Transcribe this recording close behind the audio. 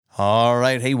All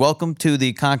right. Hey, welcome to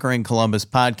the Conquering Columbus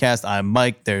podcast. I'm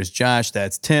Mike. There's Josh.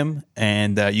 That's Tim.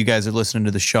 And you guys are listening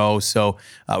to the show. So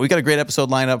we got a great episode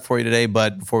lined up for you today.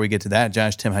 But before we get to that,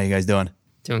 Josh, Tim, how you guys doing?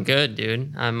 Doing good,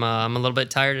 dude. I'm a little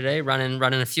bit tired today, running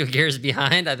a few gears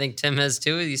behind. I think Tim has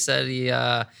too. He said he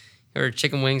ordered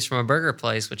chicken wings from a burger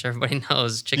place, which everybody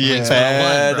knows. Chicken wings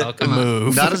 101, bro. Come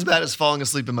on. Not as bad as falling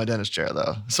asleep in my dentist chair,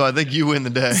 though. So I think you win the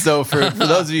day. So for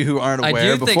those of you who aren't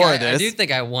aware, I do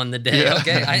think I won the day. Yeah.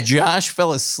 Okay, Josh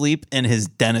fell asleep in his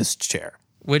dentist chair.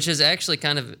 Which is actually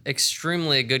kind of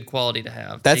extremely a good quality to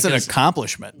have. That's an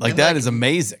accomplishment. That is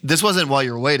amazing. This wasn't while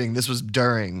you were waiting. This was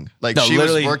during. Like, no, she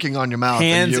was working on your mouth.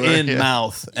 Hands in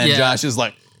mouth. And Josh is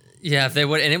like... Yeah, if they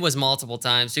would, and it was multiple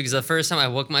times too. Because the first time I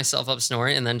woke myself up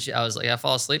snoring, and then I was like, I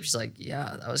fall asleep. She's like,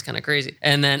 yeah, that was kind of crazy.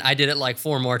 And then I did it like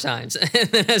 4 more times. And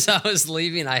then as I was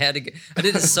leaving, I did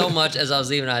it so much as I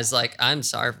was leaving. I was like, I'm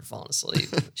sorry for falling asleep.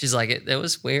 She's like, it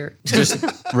was weird. Just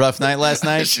rough night last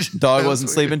night. Dog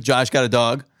wasn't sleeping. Josh got a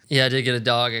dog. Yeah, I did get a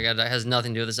dog. It has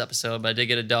nothing to do with this episode, but I did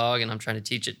get a dog, and I'm trying to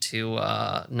teach it to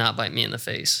not bite me in the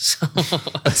face. So,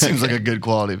 that seems like a good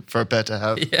quality for a pet to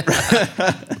have.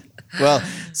 Yeah. Well,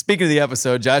 speaking of the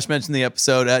episode, Josh mentioned the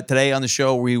episode. Today on the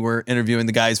show, we were interviewing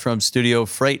the guys from Studio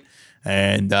Freight,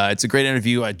 and it's a great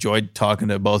interview. I enjoyed talking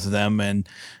to both of them, and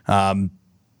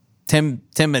Tim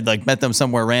had met them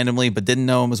somewhere randomly, but didn't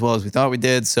know them as well as we thought we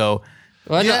did, so...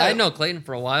 Well, I know Clayton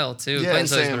for a while, too. Yeah,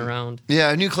 Clayton's always been around. Yeah,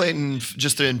 I knew Clayton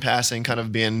just in passing, kind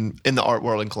of being in the art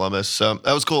world in Columbus. So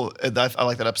that was cool. I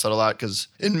like that episode a lot because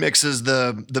it mixes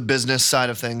the business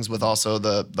side of things with also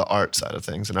the art side of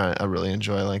things. And I really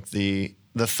enjoy like the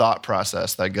thought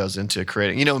process that goes into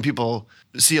creating. You know, when people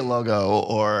see a logo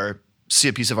or see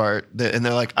a piece of art and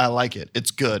they're like, I like it. It's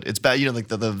good. It's bad. You know, like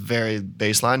the very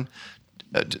baseline,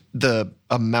 the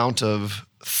amount of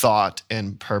thought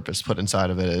and purpose put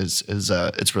inside of it is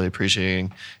it's really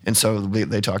appreciating, and so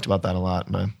they talked about that a lot,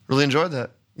 and I really enjoyed that.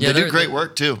 Yeah, they do great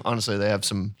work too. Honestly, they have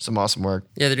some awesome work.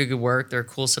 Yeah, they do good work. They're a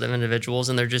cool set of individuals,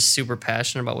 and they're just super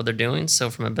passionate about what they're doing.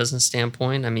 So from a business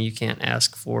standpoint, I mean, you can't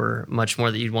ask for much more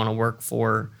that you'd want to work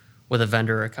for with a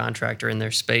vendor or a contractor in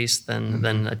their space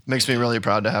than makes me really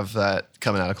proud to have that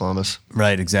coming out of Columbus.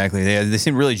 Right, exactly. They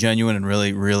seem really genuine and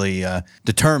really, really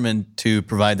determined to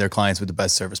provide their clients with the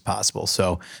best service possible.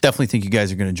 So definitely think you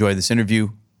guys are going to enjoy this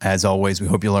interview. As always, we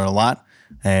hope you learn a lot,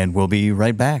 and we'll be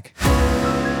right back.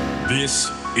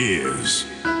 This is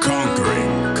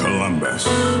Conquering Columbus.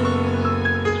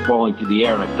 Falling through the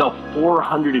air, and I fell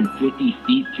 450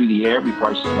 feet through the air before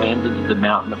I slammed into the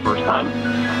mountain the first time.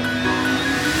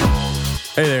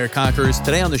 Hey there, Conquerors.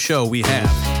 Today on the show, we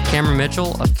have Cameron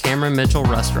Mitchell of Cameron Mitchell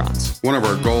Restaurants. One of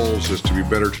our goals is to be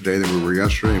better today than we were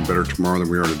yesterday and better tomorrow than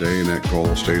we are today, and that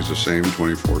goal stays the same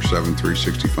 24/7,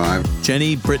 365.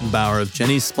 Jenny Brittenbauer of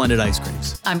Jenny's Splendid Ice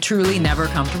Creams. I'm truly never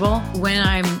comfortable. When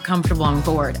I'm comfortable, I'm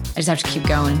bored. I just have to keep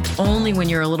going. Only when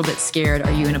you're a little bit scared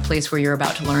are you in a place where you're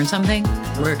about to learn something.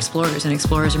 We're explorers, and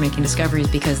explorers are making discoveries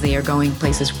because they are going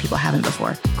places where people haven't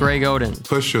before. Greg Oden.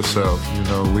 Push yourself. You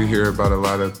know, we hear about a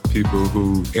lot of people who,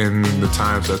 in the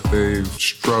times that they've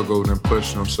struggled and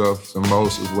pushed themselves the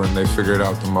most, is when they figured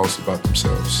out the most about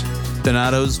themselves.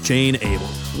 Donato's Jane Abel.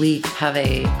 We have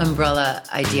a umbrella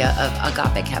idea of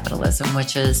agape capitalism,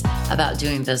 which is about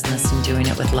doing business and doing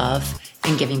it with love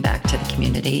and giving back to the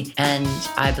community. And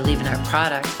I believe in our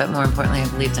product, but more importantly, I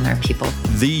believed in our people.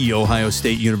 The Ohio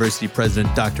State University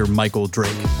president, Dr. Michael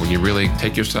Drake. When you really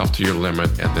take yourself to your limit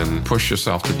and then push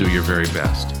yourself to do your very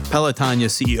best. Pelotonia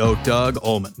CEO, Doug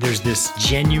Ullman. There's this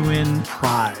genuine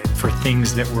pride for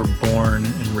things that were born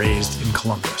and raised in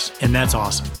Columbus, and that's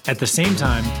awesome. At the same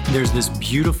time, there's this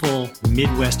beautiful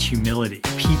Midwest humility.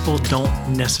 People don't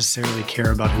necessarily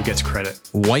care about who gets credit.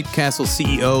 White Castle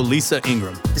CEO, Lisa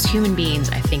Ingram. As human beings,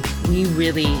 I think we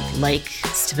really like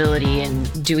stability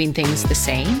and doing things the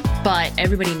same, but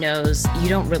everybody knows you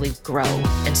don't really grow.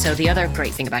 And so the other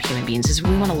great thing about human beings is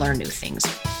we want to learn new things.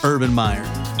 Urban Meyer.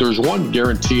 There's one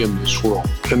guarantee in this world,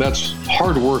 and that's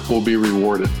hard work will be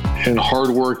rewarded. And hard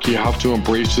work, you have to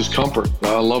embrace discomfort.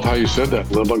 I love how you said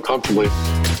that, live uncomfortably.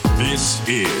 This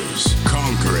is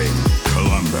Conquering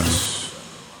Columbus.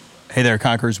 Hey there,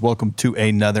 Conquerors. Welcome to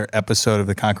another episode of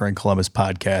the Conquering Columbus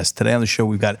podcast. Today on the show,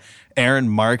 we've got Aaron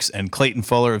Marks and Clayton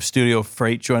Fuller of Studio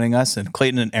Freight joining us. And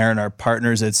Clayton and Aaron are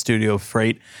partners at Studio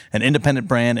Freight, an independent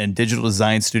brand and digital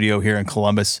design studio here in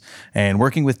Columbus, and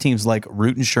working with teams like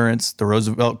Root Insurance, the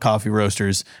Roosevelt Coffee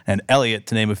Roasters, and Elliott,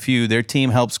 to name a few. Their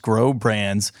team helps grow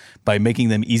brands by making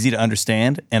them easy to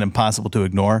understand and impossible to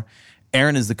ignore.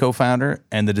 Aaron is the co-founder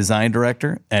and the design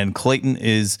director, and Clayton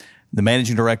is the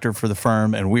managing director for the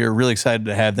firm, and we are really excited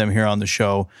to have them here on the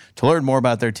show to learn more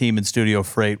about their team in Studio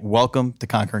Freight. Welcome to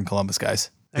Conquering Columbus, guys.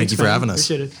 Thank you for having us.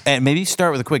 Appreciate it. And maybe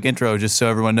start with a quick intro just so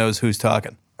everyone knows who's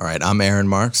talking. All right, I'm Aaron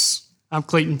Marks. I'm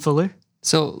Clayton Fuller.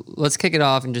 So let's kick it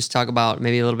off and just talk about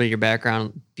maybe a little bit of your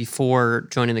background before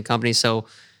joining the company. So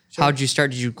how did you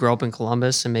start? Did you grow up in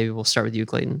Columbus? And maybe we'll start with you,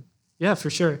 Clayton. Yeah, for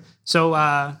sure. So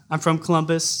I'm from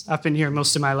Columbus. I've been here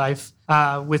most of my life,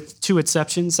 with two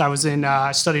exceptions.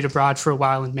 I studied abroad for a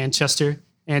while in Manchester,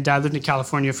 and I lived in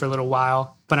California for a little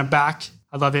while. But I'm back.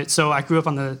 I love it. So I grew up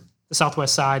on the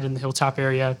southwest side in the Hilltop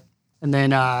area. And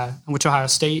then I went to Ohio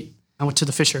State. I went to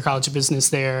the Fisher College of Business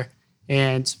there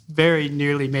and very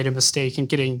nearly made a mistake in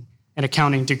getting an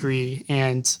accounting degree,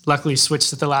 and luckily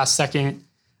switched at the last second.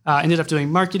 Ended up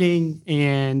doing marketing,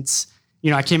 and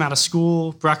I came out of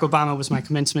school. Barack Obama was my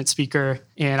commencement speaker,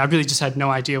 and I really just had no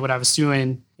idea what I was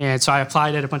doing. And so I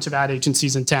applied at a bunch of ad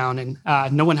agencies in town, and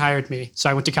no one hired me. So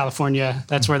I went to California.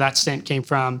 That's where that stint came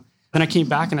from. Then I came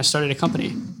back and I started a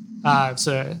company. It's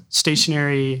a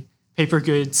stationery paper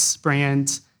goods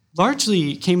brand.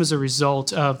 Largely came as a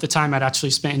result of the time I'd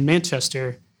actually spent in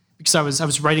Manchester, because I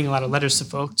was writing a lot of letters to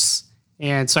folks.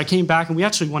 And so I came back, and we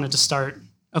actually wanted to start,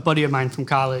 a buddy of mine from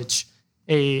college,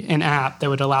 an app that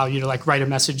would allow you to write a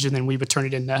message, and then we would turn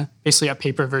it into basically a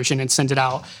paper version and send it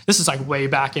out. This is way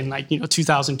back in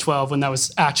 2012, when that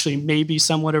was actually maybe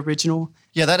somewhat original.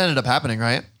 Yeah, that ended up happening,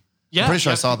 right? Yeah. I'm pretty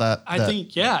sure I saw that. I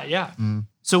think, yeah. Mm.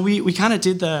 So we kind of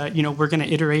did we're going to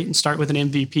iterate and start with an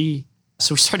MVP.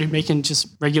 So we started making just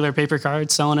regular paper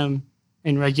cards, selling them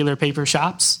in regular paper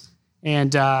shops.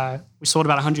 And we sold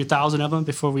about 100,000 of them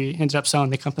before we ended up selling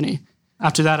the company.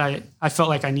 After that, I felt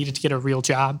like I needed to get a real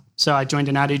job. So I joined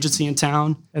an ad agency in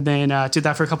town, and then did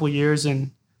that for a couple of years,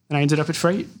 and then I ended up at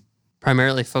Freight.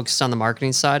 Primarily focused on the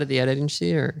marketing side of the ad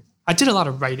agency, or? I did a lot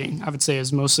of writing, I would say,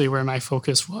 is mostly where my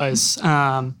focus was.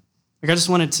 I just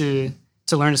wanted to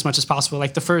learn as much as possible.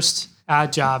 The first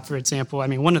ad job, for example,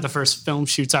 one of the first film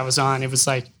shoots I was on, it was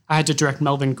I had to direct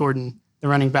Melvin Gordon, the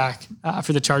running back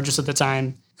for the Chargers at the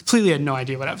time. Completely had no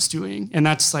idea what I was doing. And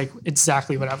that's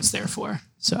exactly what I was there for.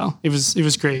 So it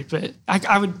was great, but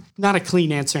I would not a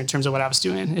clean answer in terms of what I was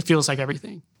doing. It feels like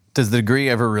everything. Does the degree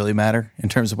ever really matter in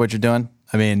terms of what you're doing?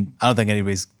 I don't think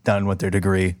anybody's done what their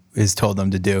degree is told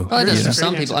them to do. Well, it does for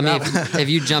some people. If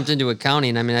you jumped into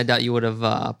accounting, I doubt you would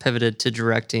have pivoted to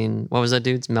directing. What was that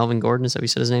dude's? Melvin Gordon, is that what you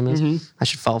said his name is? Mm-hmm. I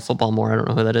should follow football more. I don't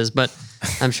know who that is, but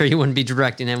I'm sure you wouldn't be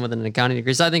directing him with an accounting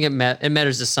degree. So I think it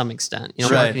matters to some extent.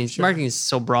 Marketing is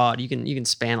so broad. You can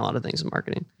span a lot of things in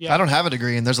marketing. Yeah. I don't have a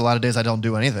degree, and there's a lot of days I don't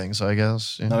do anything. So I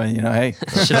guess hey,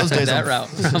 those days that route.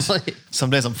 Probably. Some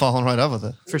days I'm following right up with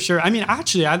it. For sure.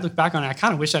 Actually, I look back on it. I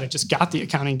kind of wish I'd have just got the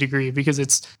accounting degree, because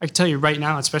I can tell you right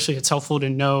now, especially, it's helpful to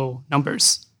know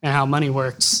numbers and how money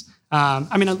works.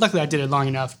 Luckily I did it long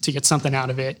enough to get something out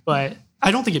of it, but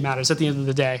I don't think it matters at the end of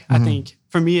the day. Mm-hmm. I think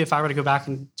for me, if I were to go back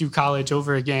and do college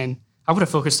over again, I would have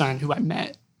focused on who I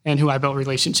met and who I built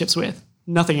relationships with.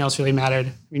 Nothing else really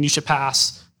mattered. You should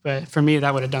pass, but for me,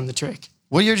 that would have done the trick.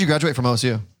 What year did you graduate from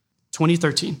OSU?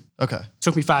 2013. Okay.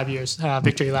 Took me 5 years,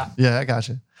 victory lap. Yeah, I got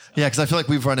you. Yeah, because I feel like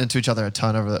we've run into each other a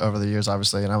ton over the years,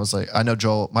 obviously. And I was I know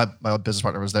Joel, my business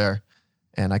partner, was there,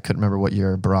 and I couldn't remember what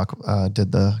year Barack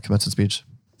did the commencement speech.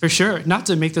 For sure. Not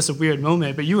to make this a weird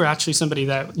moment, but you were actually somebody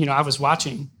that I was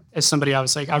watching as somebody I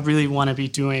was I really want to be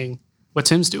doing what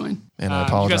Tim's doing. And I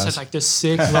apologize. You guys had this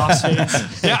sick lost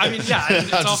face. Yeah,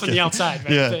 it's all from the outside,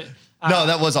 right? Yeah. But, no,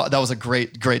 that was a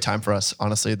great time for us.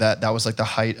 Honestly, that was the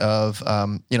height of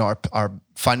our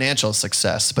financial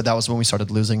success. But that was when we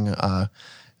started losing.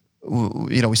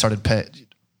 We started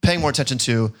paying more attention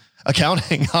to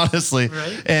accounting, honestly,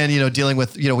 right. And dealing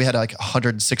with we had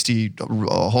 160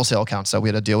 wholesale accounts that we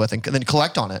had to deal with, and then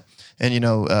collect on it. And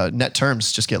net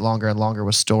terms just get longer and longer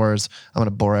with stores. I'm going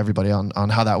to bore everybody on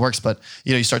how that works, but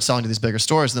you start selling to these bigger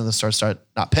stores, and then the stores start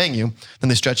not paying you. Then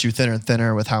they stretch you thinner and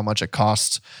thinner with how much it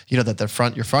costs.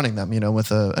 That you're fronting them. With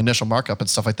the initial markup and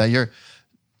stuff like that.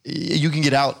 You can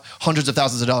get out hundreds of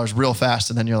thousands of dollars real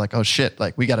fast, and then you're like, oh shit,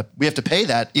 we have to pay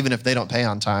that even if they don't pay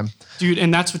on time. Dude,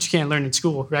 and that's what you can't learn in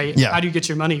school, right? Yeah. How do you get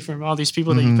your money from all these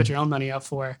people that you put your own money up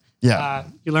for? Yeah.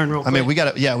 You learn real quick. We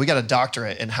got a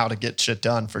doctorate in how to get shit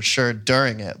done for sure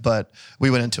during it, but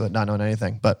we went into it not knowing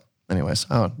anything. But anyways,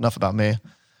 enough about me.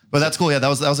 But that's cool. Yeah, that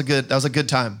was a good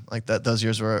time. Those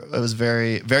years it was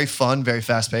very, very fun, very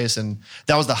fast paced, and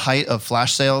that was the height of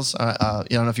flash sales. I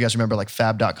don't know if you guys remember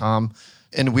Fab.com.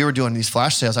 And we were doing these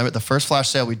flash sales. The first flash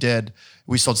sale we did,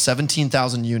 we sold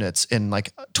 17,000 units in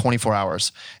 24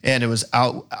 hours. And it was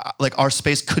out, our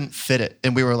space couldn't fit it.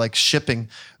 And we were shipping.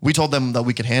 We told them that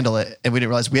we could handle it. And we didn't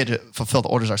realize we had to fulfill the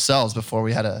orders ourselves before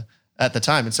we had at the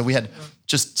time. And so we had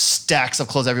just stacks of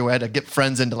clothes everywhere. I had to get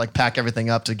friends in to pack everything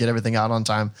up to get everything out on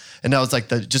time. And that was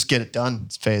the just get it done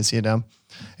phase,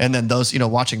 And then those,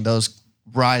 watching those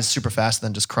rise super fast and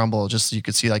then just crumble, just you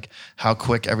could see like how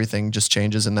quick everything just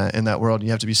changes in that world. You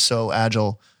have to be so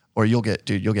agile or you'll get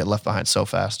left behind so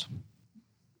fast.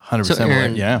 100%. So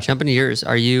Aaron, yeah. Jump into yours.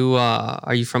 Are you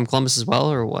from Columbus as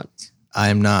well, or what? I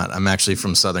am not. I'm actually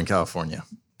from Southern California.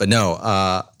 But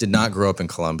no, did not grow up in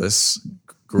Columbus.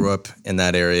 Grew up in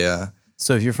that area.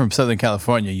 So if you're from Southern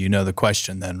California, you know the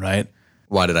question then, right?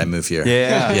 Why did I move here?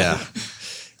 Yeah.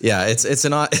 Yeah. It's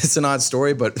an odd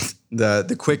story, but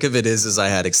the quick of it is I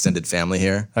had extended family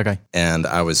here. Okay. And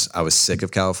I was sick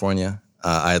of California.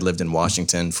 I had lived in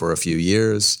Washington for a few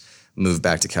years, moved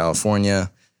back to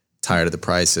California, tired of the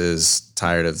prices,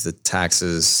 tired of the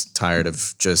taxes, tired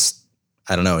of just,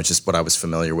 I don't know, it's just what I was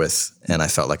familiar with. And I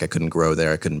felt like I couldn't grow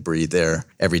there. I couldn't breathe there.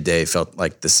 Every day felt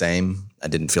like the same. I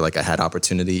didn't feel like I had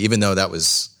opportunity, even though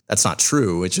that's not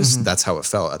true. It's just, that's how it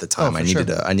felt at the time. I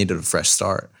needed a fresh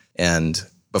start. And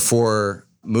before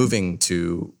moving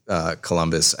to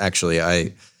Columbus, actually,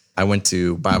 I went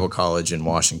to Bible college in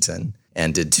Washington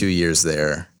and did 2 years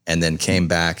there, and then came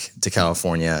back to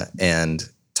California and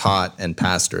taught and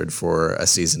pastored for a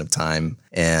season of time.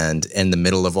 And in the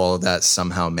middle of all of that,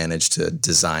 somehow managed to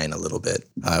design a little bit.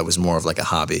 It was more of like a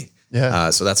hobby. Yeah.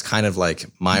 So that's kind of like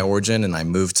my origin. And I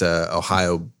moved to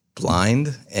Ohio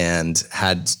blind and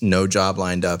had no job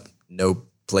lined up, no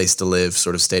place to live,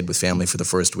 sort of stayed with family for the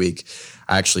first week.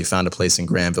 I actually found a place in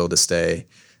Granville to stay.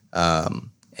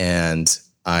 And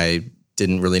I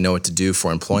didn't really know what to do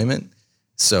for employment.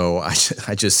 So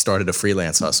I just started a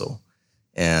freelance hustle.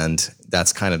 And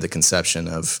that's kind of the conception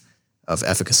of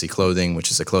Efficacy Clothing,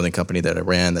 which is a clothing company that I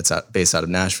ran that's based out of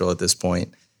Nashville at this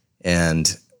point,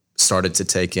 and started to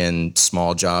take in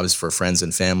small jobs for friends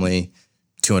and family,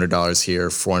 $200 here,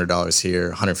 $400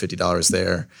 here, $150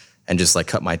 there, and just like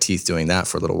cut my teeth doing that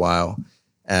for a little while.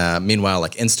 Meanwhile,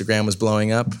 like Instagram was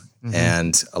blowing up,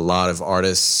 and a lot of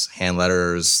artists, hand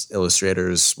letters,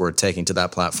 illustrators were taking to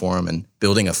that platform and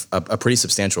building a pretty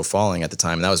substantial following at the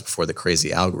time. And that was before the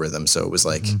crazy algorithm. So it was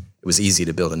like, it was easy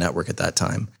to build a network at that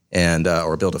time and,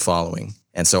 or build a following.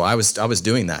 And so I was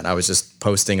doing that. I was just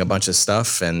posting a bunch of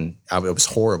stuff, and it was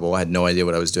horrible. I had no idea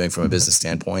what I was doing from a business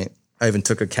standpoint. I even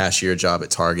took a cashier job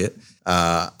at Target.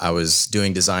 I was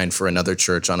doing design for another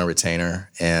church on a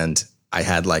retainer, and I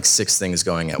had like 6 things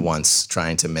going at once,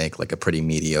 trying to make like a pretty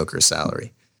mediocre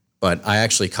salary. But I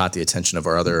actually caught the attention of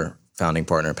our other founding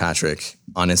partner, Patrick,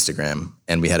 on Instagram.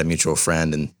 And we had a mutual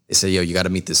friend, and they said, yo, you got to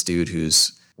meet this dude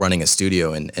who's running a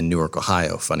studio in Newark,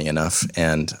 Ohio, funny enough.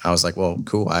 And I was like, well,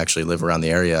 cool. I actually live around the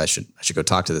area. I should go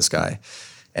talk to this guy.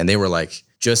 And they were like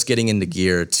just getting into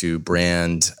gear to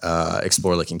brand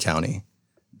Explore Licking County.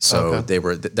 So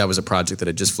that was a project that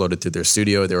had just floated through their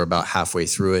studio. They were about halfway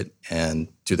through it, and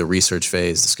through the research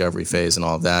phase, discovery phase, and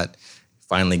all of that,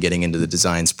 finally getting into the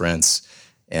design sprints.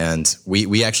 And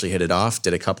we actually hit it off,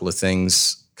 did a couple of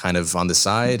things kind of on the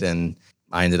side, and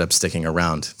I ended up sticking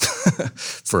around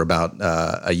for about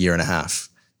a year and a half.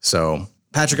 So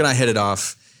Patrick and I hit it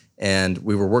off, and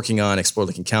we were working on Explore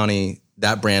Licking County.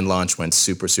 That brand launch went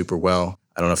super, super well.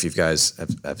 I don't know if you guys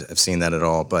have seen that at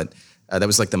all, but that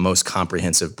was like the most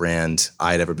comprehensive brand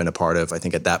I had ever been a part of. I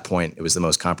think at that point, it was the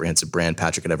most comprehensive brand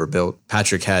Patrick had ever built.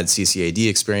 Patrick had CCAD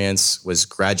experience, was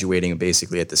graduating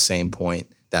basically at the same point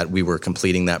that we were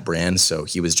completing that brand. So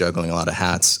he was juggling a lot of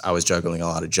hats. I was juggling a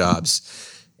lot of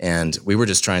jobs. And we were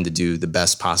just trying to do the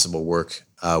best possible work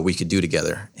we could do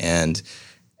together. And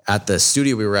at the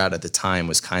studio we were at the time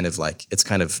was kind of like, it's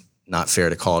kind of not fair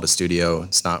to call it a studio.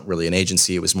 It's not really an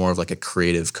agency. It was more of like a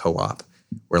creative co-op,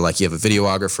 where like you have a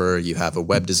videographer, you have a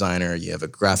web designer, you have a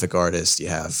graphic artist, you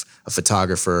have a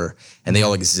photographer, and they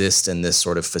all exist in this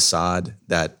sort of facade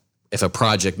that if a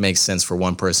project makes sense for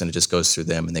one person, it just goes through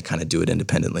them and they kind of do it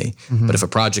independently. But if a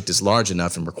project is large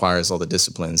enough and requires all the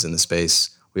disciplines in the space,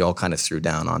 we all kind of threw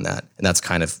down on that. And that's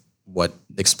kind of what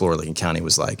Explore Licking County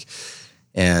was like.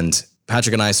 And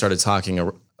Patrick and I started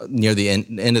talking near the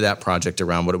end of that project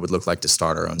around what it would look like to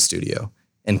start our own studio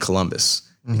in Columbus.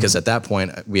 Because at that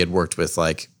point, we had worked with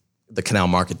like the Canal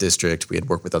Market District. We had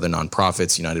worked with other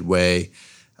nonprofits, United Way.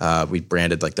 We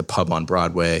branded like the pub on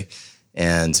Broadway.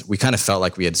 And we kind of felt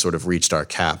like we had sort of reached our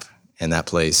cap in that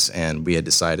place. And we had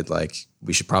decided like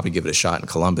we should probably give it a shot in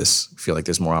Columbus. We feel like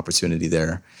there's more opportunity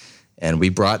there. And we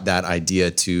brought that idea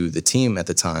to the team at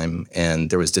the time. And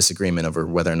there was disagreement over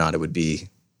whether or not it would be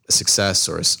a success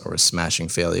or a smashing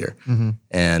failure.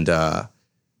 And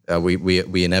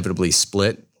we inevitably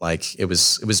split. Like it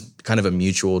was kind of a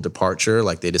mutual departure.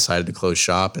 Like they decided to close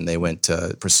shop and they went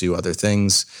to pursue other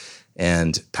things.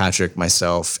 And Patrick,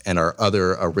 myself, and our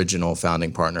other original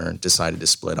founding partner decided to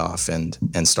split off and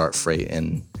start Freight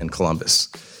in Columbus.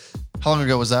 How long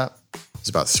ago was that? It's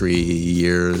about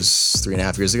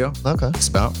 3.5 years ago. Okay. It's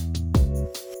about.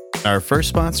 Our first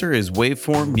sponsor is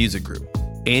Waveform Music Group.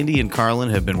 Andy and Carlin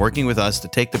have been working with us to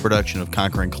take the production of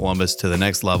Conquering Columbus to the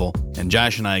next level, and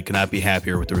Josh and I could not be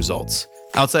happier with the results.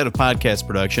 Outside of podcast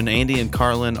production, Andy and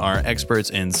Carlin are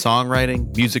experts in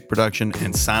songwriting, music production,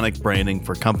 and sonic branding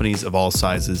for companies of all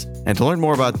sizes. And to learn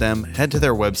more about them, head to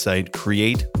their website,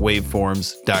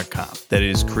 createwaveforms.com. That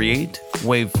is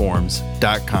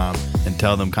createwaveforms.com, and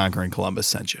tell them Conquering Columbus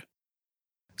sent you.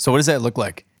 So what does that look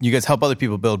like? You guys help other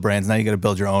people build brands. Now you got to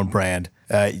build your own brand.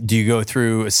 Do you go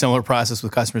through a similar process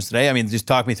with customers today? I mean, just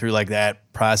talk me through like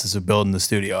that process of building the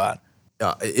studio out.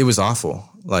 It was awful.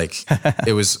 Like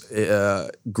it was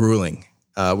grueling.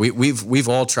 We've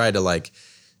all tried to like,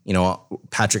 you know,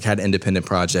 Patrick had independent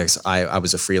projects. I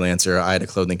was a freelancer. I had a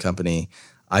clothing company.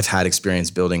 I've had experience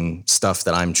building stuff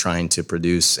that I'm trying to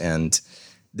produce. And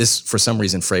this, for some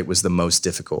reason, Freight was the most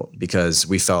difficult because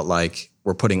we felt like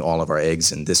we're putting all of our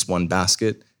eggs in this one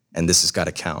basket and this has got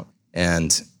to count.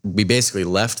 And we basically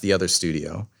left the other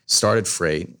studio, started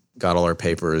Freight, got all our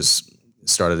papers,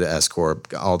 started the S Corp,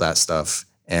 all that stuff,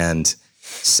 and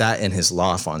sat in his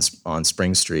loft on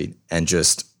Spring Street and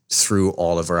just threw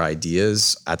all of our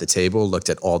ideas at the table, looked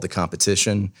at all the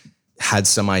competition, had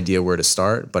some idea where to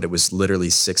start, but it was literally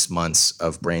 6 months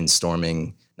of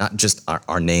brainstorming, not just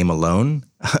our name alone,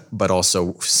 but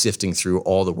also sifting through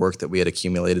all the work that we had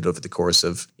accumulated over the course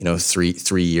of, you know, 3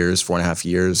 years, 4.5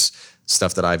 years,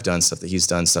 stuff that I've done, stuff that he's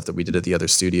done, stuff that we did at the other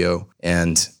studio,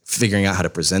 and figuring out how to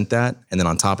present that. And then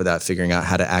on top of that, figuring out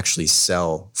how to actually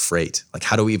sell Freight. Like,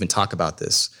 how do we even talk about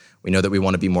this? We know that we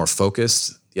want to be more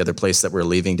focused. The other place that we're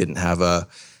leaving didn't have a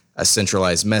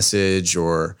centralized message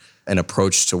or an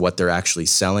approach to what they're actually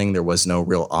selling. There was no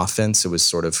real offense. It was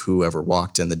sort of whoever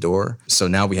walked in the door. So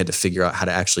now we had to figure out how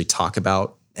to actually talk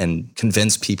about and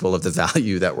convince people of the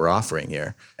value that we're offering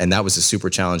here. And that was a super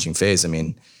challenging phase. I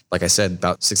mean, like I said,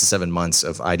 about 6 to 7 months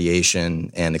of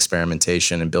ideation and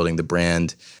experimentation and building the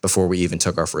brand before we even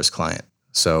took our first client.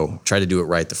 So try to do it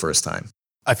right the first time.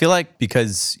 I feel like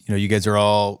because, you know, you guys are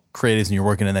all creatives and you're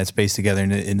working in that space together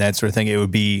and that sort of thing, it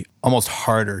would be almost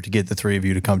harder to get the three of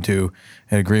you to come to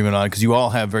an agreement on it because you all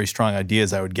have very strong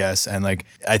ideas, I would guess. And like,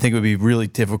 I think it would be really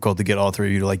difficult to get all three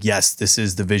of you to like, yes, this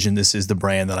is the vision, this is the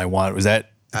brand that I want. Was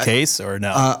that the case or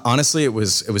no? Honestly, it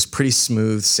was pretty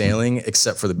smooth sailing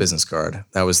except for the business card.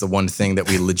 That was the one thing that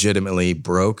we legitimately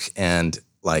broke and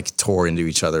like tore into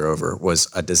each other over, was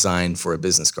a design for a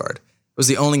business card. It was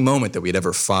the only moment that we'd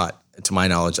ever fought, to my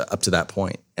knowledge, up to that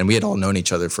point. And we had all known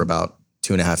each other for about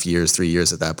 2.5 years, 3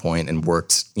 years at that point, and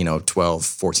worked, you know, 12,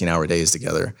 14-hour days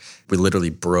together. We literally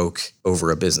broke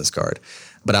over a business card.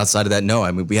 But outside of that, no,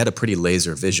 I mean, we had a pretty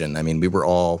laser vision. I mean, we were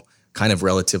all kind of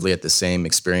relatively at the same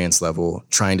experience level,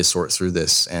 trying to sort through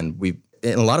this. And we,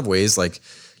 in a lot of ways, like,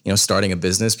 you know, starting a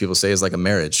business, people say is like a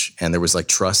marriage. And there was like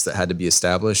trust that had to be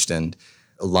established and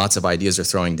lots of ideas are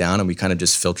throwing down. And we kind of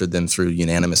just filtered them through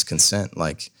unanimous consent.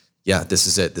 Like, yeah, this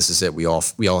is it. This is it. We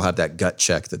all have that gut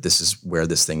check that this is where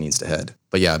this thing needs to head.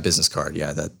 But yeah, a business card.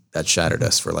 Yeah, that shattered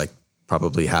us for like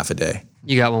probably half a day.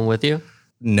 You got one with you?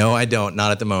 No, I don't.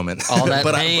 Not at the moment. All that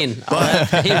pain. All that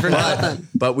pain for nothing.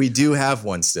 But we do have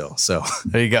one still. So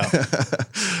there you go.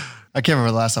 I can't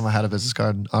remember the last time I had a business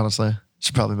card, honestly.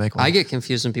 Should probably make one. I get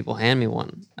confused when people hand me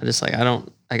one. I just like,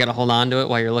 I got to hold on to it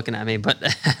while you're looking at me. But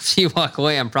after you walk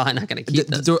away, I'm probably not going to keep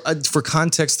this. For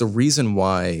context, the reason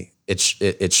why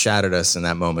it shattered us in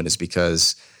that moment is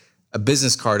because a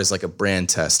business card is like a brand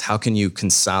test. How can you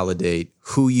consolidate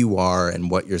who you are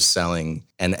and what you're selling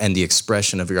and the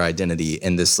expression of your identity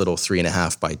in this little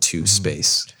 3.5 by 2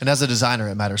 space? And as a designer,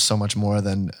 it matters so much more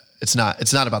than it's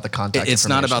not about the contact. It's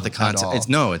not about the content. It's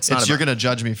not about. You're going to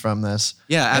judge me from this.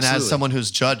 Yeah, absolutely. And as someone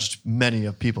who's judged many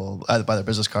of people by their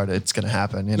business card, it's going to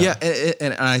happen. You know? Yeah,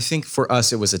 and I think for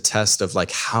us, it was a test of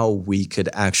like how we could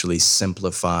actually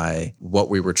simplify what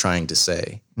we were trying to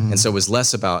say. Mm-hmm. And so it was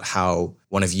less about how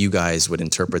one of you guys would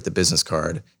interpret the business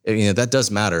card. You know, that does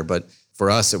matter, but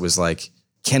for us, it was like,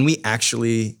 can we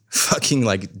actually fucking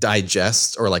like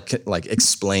digest or like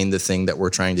explain the thing that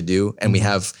we're trying to do? And we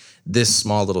have this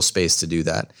small little space to do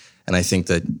that. And I think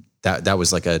that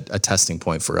was like a testing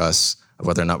point for us of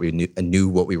whether or not we knew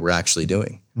what we were actually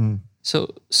doing. Mm.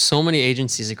 So many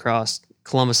agencies across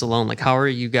Columbus alone. Like, how are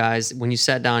you guys, when you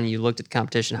sat down and you looked at the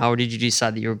competition, how did you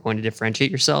decide that you were going to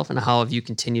differentiate yourself? And how have you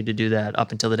continued to do that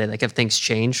up until today? Like, have things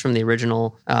changed from the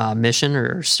original mission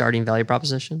or starting value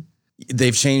proposition?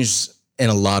 They've changed in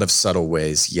a lot of subtle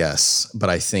ways, yes. But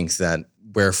I think that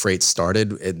where Freight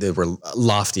started, there were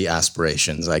lofty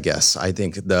aspirations, I guess. I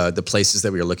think the places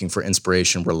that we were looking for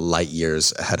inspiration were light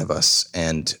years ahead of us.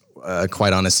 And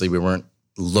quite honestly, we weren't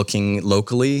looking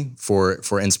locally for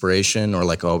inspiration or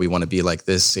like, oh, we want to be like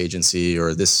this agency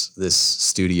or this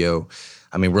studio.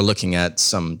 I mean, we're looking at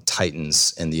some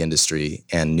titans in the industry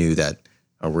and knew that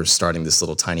we're starting this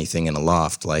little tiny thing in a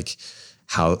loft. Like,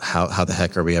 how the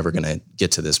heck are we ever going to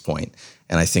get to this point?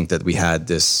 And I think that we had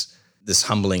this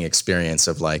humbling experience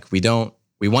of like, we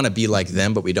want to be like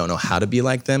them, but we don't know how to be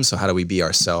like them. So how do we be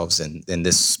ourselves in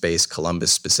this space,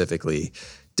 Columbus specifically,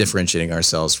 differentiating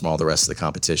ourselves from all the rest of the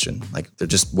competition? Like there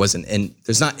just wasn't, and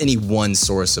there's not any one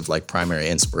source of like primary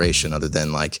inspiration other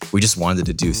than like, we just wanted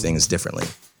to do things differently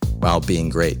while being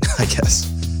great, I guess.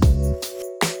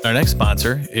 Our next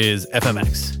sponsor is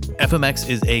FMX. FMX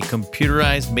is a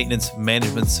computerized maintenance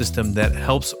management system that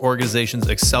helps organizations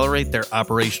accelerate their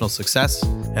operational success.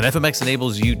 And FMX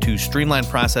enables you to streamline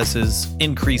processes,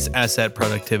 increase asset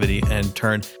productivity, and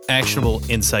turn actionable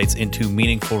insights into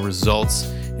meaningful results.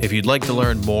 If you'd like to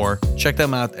learn more, check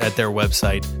them out at their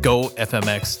website,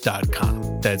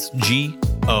 gofmx.com. That's GOFMX.com.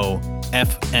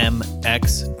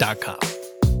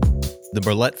 The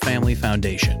Burlett Family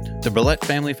Foundation. The Burlett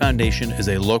Family Foundation is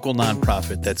a local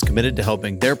nonprofit that's committed to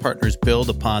helping their partners build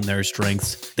upon their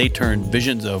strengths. They turn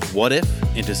visions of what if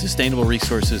into sustainable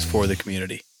resources for the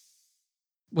community.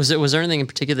 Was there anything in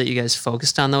particular that you guys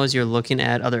focused on though as you're looking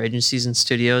at other agencies and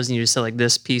studios and you just said like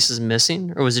this piece is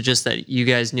missing? Or was it just that you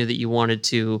guys knew that you wanted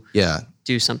to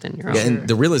do something your own? Yeah, and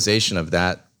the realization of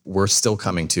that we're still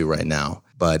coming to right now.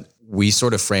 But we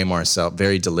sort of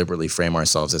very deliberately frame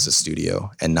ourselves as a studio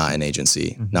and not an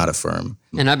agency, not a firm.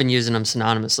 And I've been using them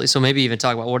synonymously. So maybe even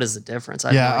talk about what is the difference.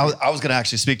 I was going to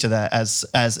actually speak to that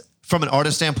as from an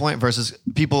artist standpoint versus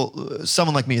people,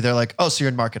 someone like me, they're like, oh, so you're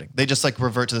in marketing. They just like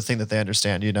revert to the thing that they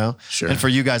understand, you know? Sure. And for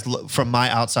you guys, from my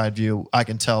outside view, I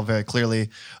can tell very clearly,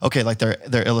 okay, like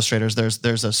they're illustrators.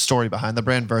 There's a story behind the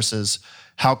brand versus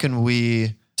how can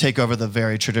we take over the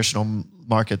very traditional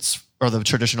markets or the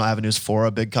traditional avenues for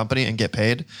a big company and get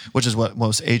paid, which is what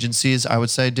most agencies, I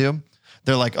would say, do.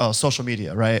 They're like, oh, social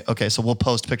media, right? Okay, so we'll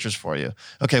post pictures for you.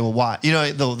 Okay, well, why? You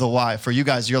know, the why. For you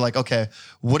guys, you're like, okay,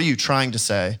 what are you trying to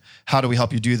say? How do we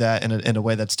help you do that in a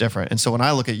way that's different? And so when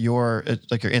I look at your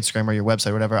Instagram or your website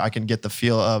or whatever, I can get the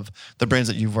feel of the brands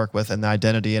that you've worked with and the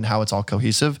identity and how it's all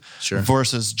cohesive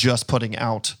versus just putting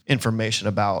out information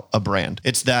about a brand.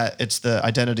 It's the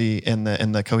identity and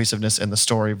the cohesiveness in the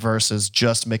story versus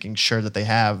just making sure that they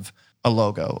have a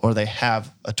logo or they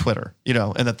have a Twitter, you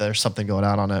know, and that there's something going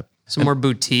on it. So more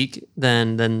boutique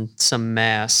than some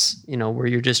mass, you know, where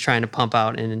you're just trying to pump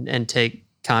out and take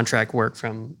contract work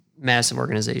from massive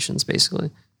organizations,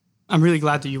 basically. I'm really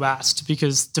glad that you asked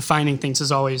because defining things is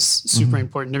always super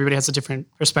important. Everybody has a different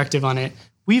perspective on it.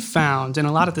 We've found, and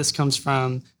a lot of this comes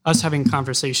from us having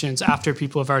conversations after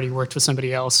people have already worked with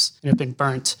somebody else and have been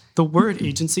burnt. The word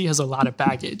agency has a lot of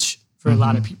baggage for a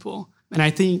lot of people. And I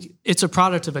think it's a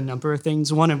product of a number of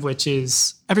things, one of which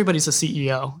is everybody's a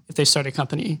CEO if they start a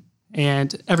company.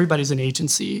 And everybody's an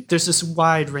agency. There's this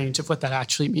wide range of what that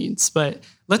actually means. But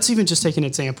let's even just take an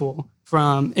example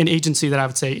from an agency that I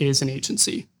would say is an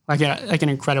agency, like an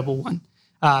incredible one,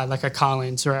 like a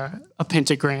Collins or a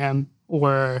Pentagram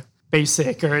or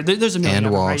Basic, or there's a million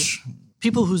of them, Walsh. right?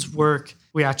 People whose work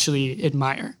we actually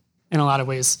admire in a lot of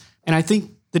ways. And I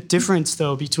think the difference,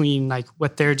 though, between like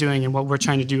what they're doing and what we're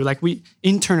trying to do, like we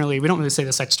internally, we don't really say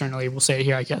this externally, we'll say it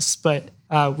here, I guess, but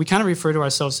we kind of refer to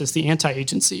ourselves as the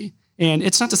anti-agency. And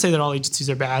it's not to say that all agencies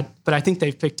are bad, but I think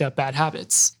they've picked up bad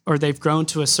habits or they've grown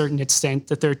to a certain extent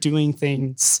that they're doing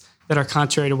things that are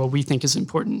contrary to what we think is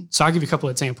important. So I'll give you a couple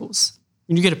of examples.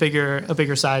 When you get a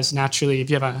bigger size, naturally,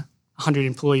 if you have 100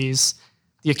 employees,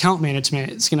 the account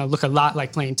management is going to look a lot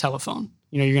like playing telephone.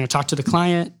 You know, you're going to talk to the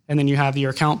client, and then you have your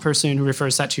account person who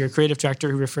refers that to your creative director,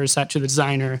 who refers that to the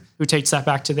designer, who takes that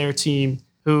back to their team,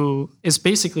 who is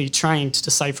basically trying to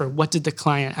decipher what did the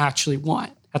client actually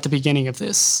want at the beginning of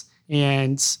this.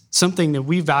 And something that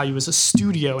we value as a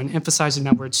studio, and emphasizing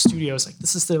that word studio, is like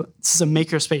this is a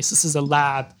maker space, this is a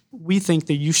lab. We think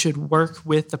that you should work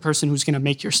with the person who's going to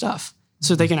make your stuff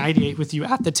so they can ideate with you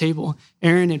at the table.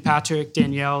 Aaron and Patrick,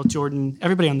 Danielle, Jordan,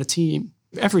 everybody on the team,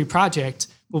 every project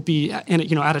will be at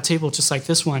a table just like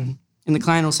this one. And the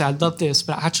client will say, I love this,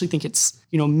 but I actually think it's,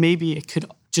 maybe it could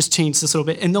just change this a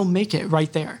little bit. And they'll make it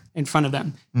right there in front of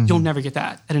them. You'll never get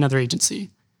that at another agency.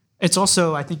 It's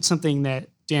also, I think, something that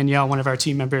Danielle, one of our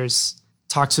team members,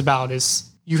 talks about is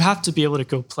you have to be able to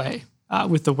go play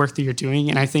with the work that you're doing.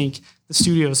 And I think the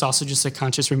studio is also just a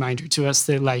conscious reminder to us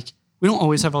that like, we don't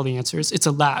always have all the answers. It's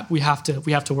a lab. We have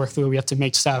to work through it. We have to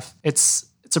make stuff. It's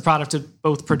a product of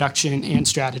both production and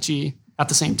strategy at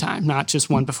the same time, not just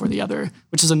one before the other,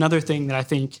 which is another thing that I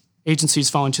think agencies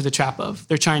fall into the trap of.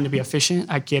 They're trying to be efficient.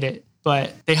 I get it.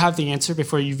 but they have the answer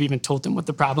before you've even told them what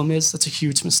the problem is. That's a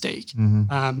huge mistake.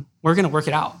 Mm-hmm. We're going to work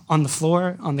it out on the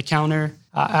floor, on the counter,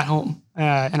 at home.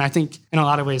 And I think in a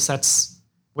lot of ways, that's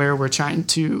where we're trying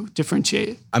to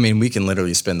differentiate. I mean, we can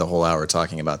literally spend the whole hour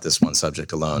talking about this one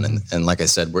subject alone. And like I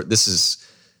said,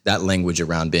 that language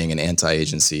around being an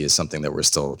anti-agency is something that we're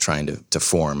still trying to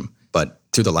form. But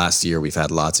through the last year, we've had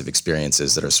lots of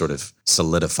experiences that are sort of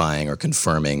solidifying or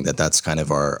confirming that that's kind of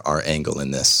our angle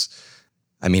in this.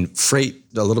 I mean, Freight,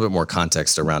 a little bit more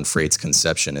context around Freight's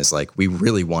conception is like, we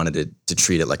really wanted to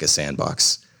treat it like a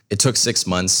sandbox. It took 6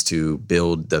 months to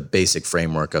build the basic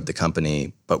framework of the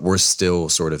company, but we're still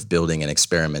sort of building and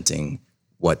experimenting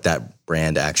what that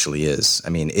brand actually is. I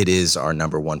mean, it is our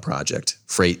number one project.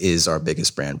 Freight is our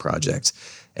biggest brand project.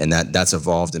 And that's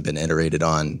evolved and been iterated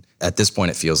on. At this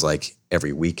point, it feels like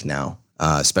every week now,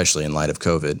 especially in light of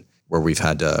COVID, where we've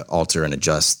had to alter and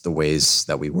adjust the ways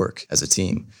that we work as a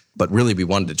team. But really, we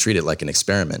wanted to treat it like an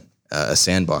experiment, a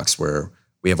sandbox where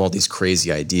we have all these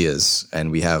crazy ideas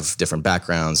and we have different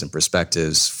backgrounds and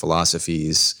perspectives,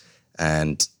 philosophies,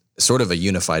 and sort of a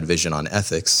unified vision on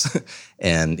ethics.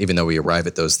 And even though we arrive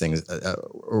at those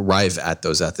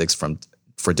ethics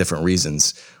for different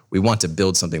reasons, we want to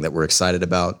build something that we're excited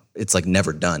about. It's like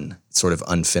never done. It's sort of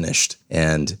unfinished.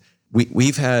 And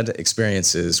we've had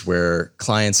experiences where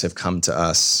clients have come to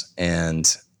us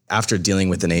and after dealing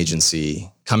with an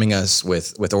agency, coming us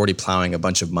with already plowing a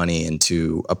bunch of money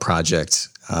into a project,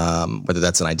 whether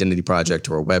that's an identity project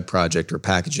or a web project or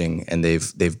packaging, and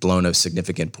they've blown a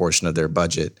significant portion of their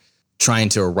budget trying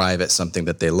to arrive at something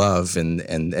that they love and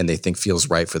they think feels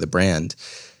right for the brand.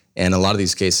 And a lot of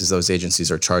these cases, those agencies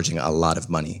are charging a lot of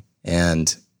money.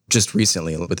 And just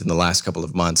recently, within the last couple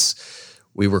of months,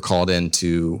 we were called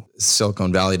into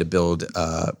Silicon Valley to build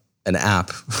an app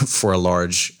for a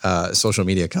large social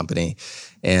media company.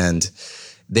 And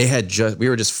we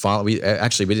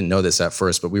didn't know this at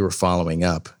first, but we were following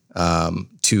up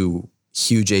to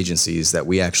huge agencies that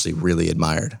we actually really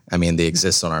admired. I mean, they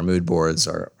exist on our mood boards,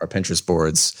 our Pinterest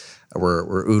boards.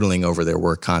 We're oodling over their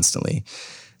work constantly.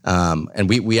 And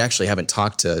we actually haven't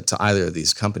talked to either of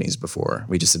these companies before.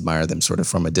 We just admire them sort of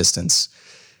from a distance.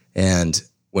 And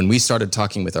when we started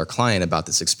talking with our client about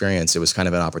this experience, it was kind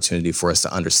of an opportunity for us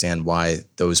to understand why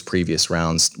those previous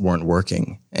rounds weren't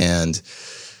working. And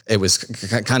it was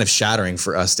kind of shattering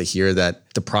for us to hear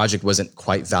that the project wasn't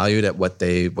quite valued at what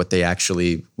they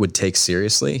actually would take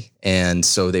seriously. And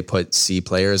so they put C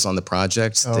players on the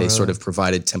project. They sort of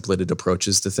provided templated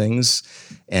approaches to things,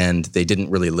 and they didn't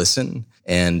really listen.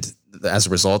 And as a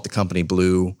result, the company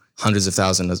blew hundreds of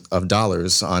thousands of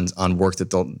dollars on work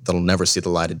that'll never see the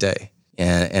light of day.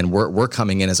 And we're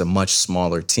coming in as a much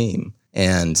smaller team.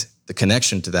 And the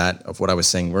connection to that of what I was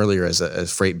saying earlier as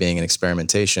Freight being an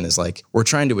experimentation is like, we're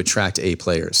trying to attract A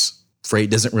players. Freight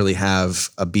doesn't really have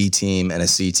a B team and a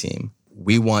C team.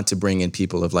 We want to bring in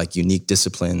people of like unique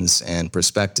disciplines and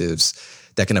perspectives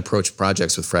that can approach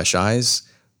projects with fresh eyes,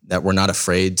 that we're not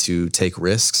afraid to take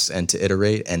risks and to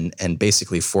iterate and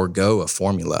basically forego a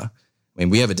formula. I mean,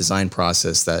 we have a design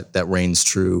process that reigns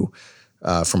true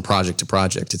from project to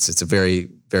project. It's a very,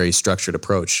 very structured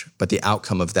approach, but the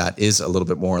outcome of that is a little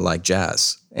bit more like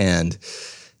jazz. And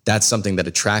that's something that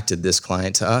attracted this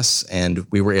client to us. And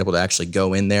we were able to actually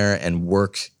go in there and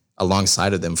work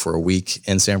alongside of them for a week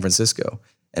in San Francisco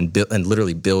and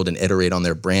literally build and iterate on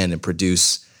their brand and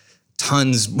produce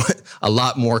a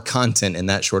lot more content in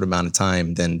that short amount of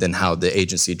time than how the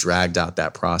agency dragged out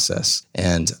that process.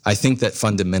 And I think that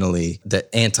fundamentally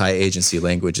the anti-agency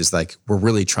language is like, we're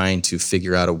really trying to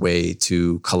figure out a way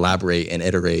to collaborate and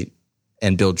iterate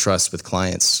and build trust with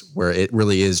clients where it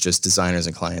really is just designers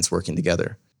and clients working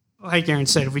together. Like Aaron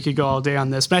said, we could go all day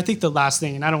on this, but I think the last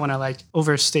thing, and I don't want to like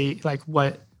overstate like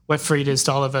what Freight is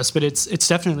to all of us, but it's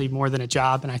definitely more than a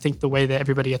job. And I think the way that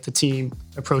everybody at the team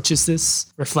approaches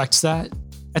this reflects that.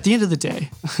 At the end of the day,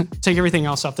 take everything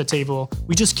else off the table.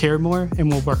 We just care more and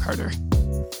we'll work harder.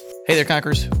 Hey there,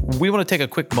 Conquerors. We want to take a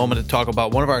quick moment to talk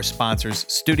about one of our sponsors,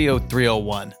 Studio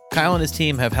 301. Kyle and his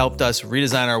team have helped us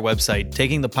redesign our website,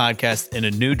 taking the podcast in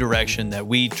a new direction that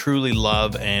we truly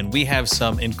love, and we have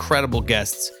some incredible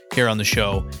guests here on the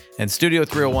show. And Studio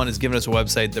 301 has given us a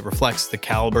website that reflects the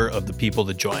caliber of the people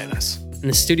that join us. And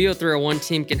the Studio 301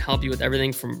 team can help you with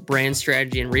everything from brand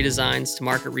strategy and redesigns to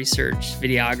market research,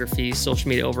 videography, social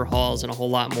media overhauls, and a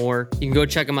whole lot more. You can go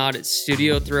check them out at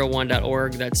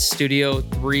studio301.org. That's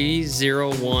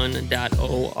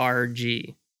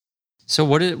studio301.org. So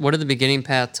what did the beginning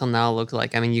path till now look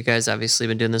like? I mean, you guys obviously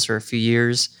been doing this for a few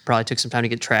years. Probably took some time to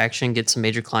get traction, get some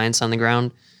major clients on the ground.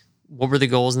 What were the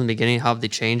goals in the beginning? How have they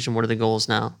changed? And what are the goals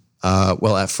now?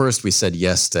 Well, at first we said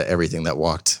yes to everything that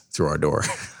walked through our door.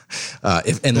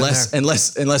 Unless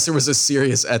there was a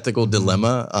serious ethical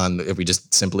dilemma on if we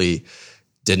just simply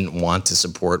didn't want to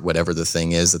support whatever the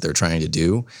thing is that they're trying to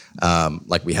do.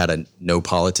 Like we had a no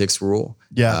politics rule,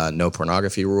 no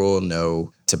pornography rule,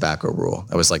 no tobacco rule.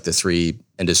 That was like the three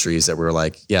industries that we were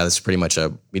like, yeah, this is pretty much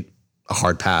a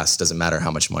hard pass. Doesn't matter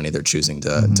how much money they're choosing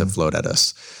to float at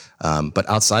us. But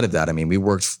outside of that, I mean, we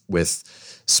worked with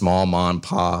small mom and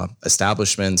pop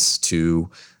establishments to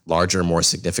larger, more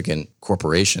significant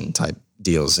corporation type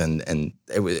deals. And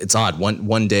it's odd.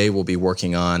 One day we'll be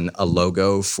working on a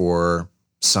logo for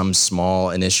some small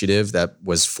initiative that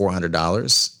was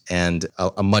 $400 and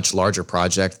a much larger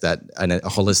project that a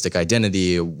holistic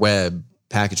identity, a web,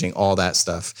 packaging, all that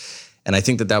stuff. And I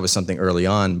think that was something early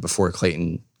on before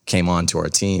Clayton came on to our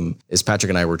team is Patrick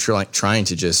and I were trying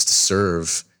to just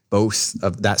serve both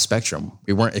of that spectrum.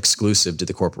 We weren't exclusive to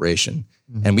the corporation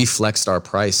and we flexed our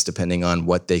price depending on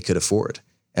what they could afford.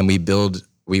 And we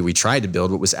tried to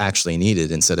build what was actually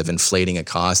needed instead of inflating a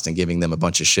cost and giving them a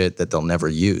bunch of shit that they'll never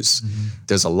use.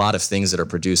 There's a lot of things that are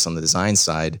produced on the design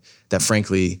side that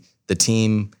frankly, the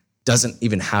team doesn't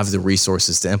even have the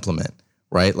resources to implement,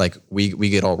 right? Like we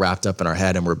get all wrapped up in our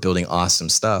head and we're building awesome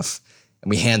stuff and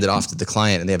we hand it off to the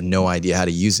client and they have no idea how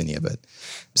to use any of it.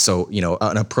 So,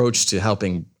 an approach to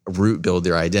helping Root build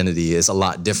their identity is a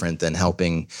lot different than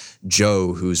helping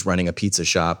Joe, who's running a pizza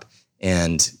shop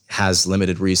and has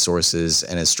limited resources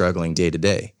and is struggling day to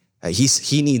day.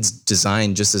 He needs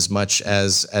design just as much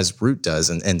as Root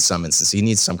does in some instances. He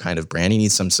needs some kind of brand. He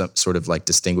needs some sort of like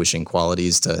distinguishing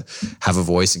qualities to have a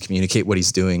voice and communicate what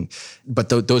he's doing. But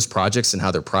those projects and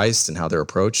how they're priced and how they're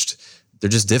approached, they're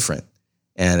just different.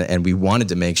 And we wanted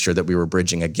to make sure that we were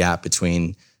bridging a gap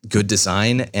between good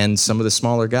design and some of the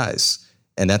smaller guys.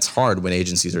 And that's hard when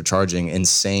agencies are charging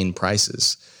insane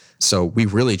prices. So we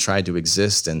really tried to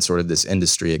exist in sort of this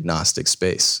industry agnostic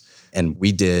space. And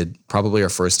we did probably our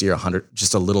first year,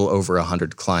 just a little over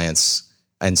 100 clients.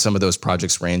 And some of those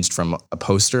projects ranged from a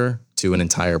poster to an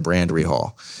entire brand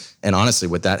rehaul. And honestly,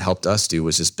 what that helped us do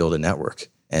was just build a network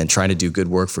and trying to do good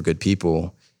work for good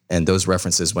people. And those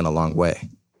references went a long way.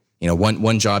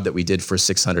 One job that we did for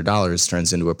 $600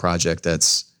 turns into a project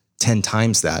that's 10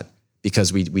 times that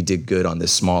because we did good on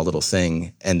this small little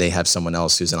thing and they have someone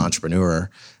else who's an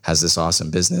entrepreneur, has this awesome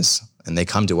business, and they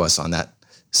come to us on that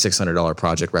 $600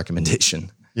 project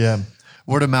recommendation. Yeah.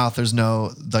 Word of mouth, there's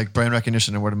no like brand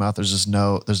recognition and word of mouth, there's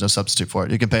no substitute for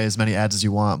it. You can pay as many ads as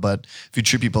you want, but if you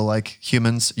treat people like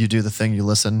humans, you do the thing, you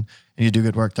listen, and you do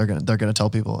good work, they're gonna tell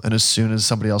people. And as soon as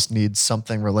somebody else needs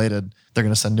something related, they're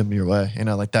gonna send them your way.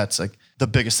 That's like the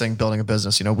biggest thing building a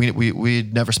business. We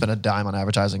never spent a dime on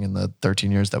advertising in the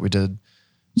 13 years that we did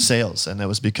sales. And it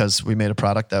was because we made a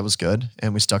product that was good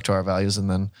and we stuck to our values.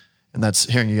 And that's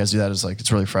hearing you guys do that is like,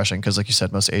 it's really refreshing. Cause like you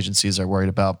said, most agencies are worried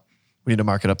about, we need to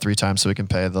mark it up 3 times so we can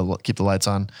keep the lights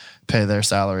on, pay their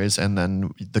salaries. And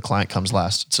then the client comes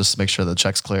last. It's just to make sure the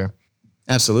check's clear.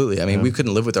 Absolutely. I mean, we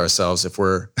couldn't live with ourselves if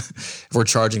we're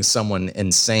charging someone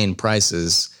insane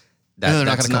prices. They're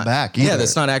not going to come back either. Yeah,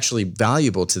 that's not actually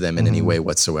valuable to them in any way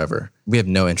whatsoever. We have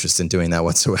no interest in doing that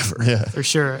whatsoever. Yeah, for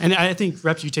sure. And I think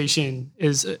reputation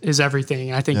is everything.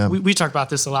 And I think we talk about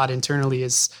this a lot internally.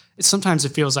 Sometimes it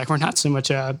feels like we're not so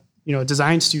much a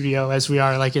design studio as we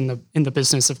are like in the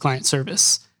business of client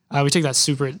service. We take that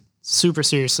super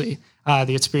seriously.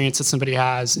 The experience that somebody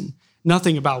has and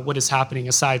nothing about what is happening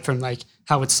aside from like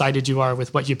how excited you are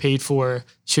with what you paid for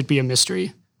should be a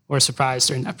mystery or a surprise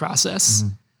during that process.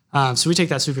 So we take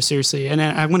that super seriously. And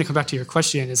I want to come back to your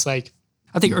question. It's like,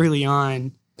 I think early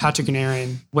on, Patrick and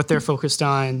Aaron, what they're focused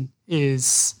on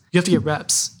is you have to get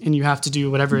reps and you have to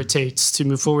do whatever it takes to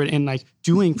move forward. And like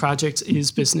doing projects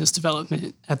is business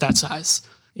development at that size.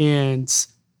 And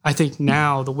I think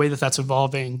now the way that that's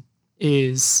evolving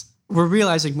is we're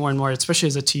realizing more and more, especially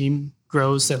as a team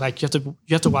grows, that like you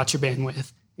have to watch your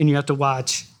bandwidth and you have to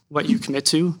watch what you commit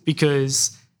to,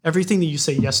 because everything that you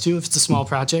say yes to, if it's a small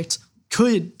project,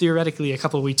 could theoretically a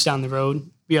couple of weeks down the road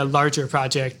be a larger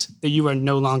project that you are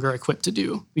no longer equipped to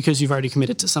do because you've already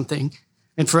committed to something.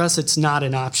 And for us, it's not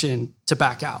an option to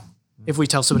back out if we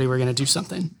tell somebody we're going to do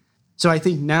something. So I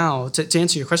think now, to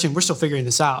answer your question, we're still figuring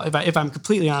this out. If I'm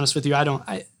completely honest with you,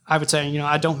 I would say,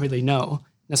 I don't really know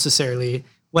necessarily.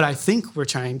 What I think we're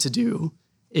trying to do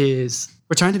is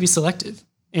we're trying to be selective,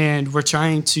 and we're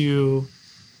trying to,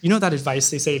 that advice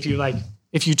they say,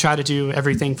 if you try to do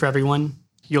everything for everyone,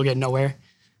 you'll get nowhere.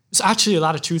 There's actually a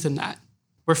lot of truth in that.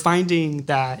 We're finding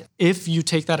that if you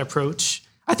take that approach,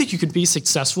 I think you could be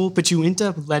successful, but you end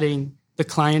up letting the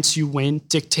clients you win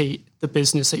dictate the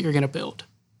business that you're going to build.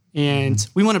 And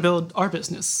we want to build our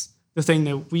business, the thing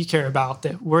that we care about,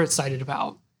 that we're excited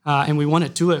about. And we want to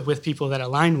do it with people that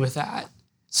align with that.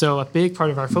 So a big part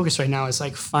of our focus right now is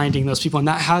like finding those people. And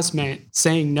that has meant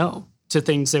saying no to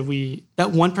things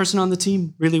that one person on the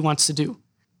team really wants to do.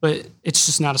 But it's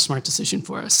just not a smart decision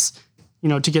for us.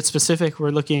 To get specific,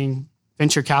 we're looking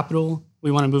venture capital.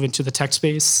 We want to move into the tech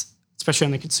space, especially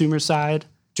on the consumer side,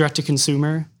 direct to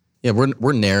consumer. Yeah,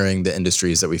 we're narrowing the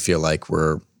industries that we feel like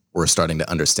we're starting to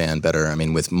understand better. I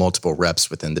mean, with multiple reps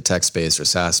within the tech space or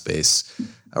SaaS space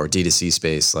or D2C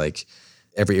space, like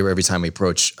every time we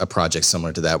approach a project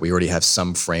similar to that, we already have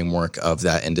some framework of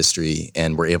that industry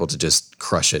and we're able to just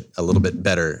crush it a little bit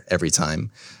better every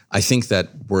time. I think that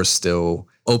we're still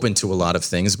open to a lot of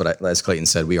things, but as Clayton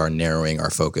said, we are narrowing our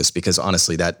focus because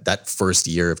honestly, that first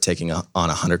year of taking on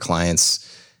 100 clients,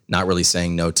 not really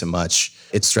saying no to much,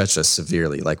 it stretched us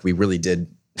severely. Like we really did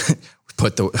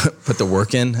put the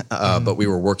work in, but we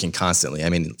were working constantly. I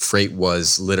mean, freight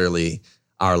was literally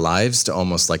our lives to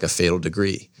almost like a fatal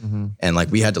degree. Mm-hmm. And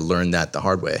like we had to learn that the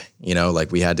hard way,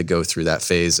 like we had to go through that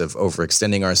phase of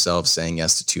overextending ourselves, saying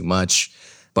yes to too much.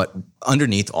 But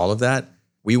underneath all of that,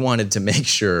 we wanted to make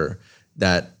sure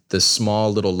that the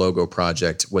small little logo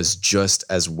project was just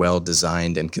as well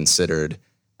designed and considered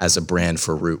as a brand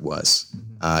for Root was.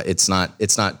 It's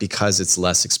not because it's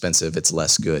less expensive, it's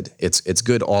less good. It's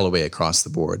good all the way across the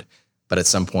board. But at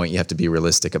some point you have to be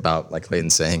realistic about, like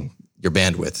Clayton's saying, your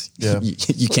bandwidth. Yeah.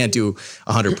 You can't do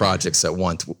 100 projects at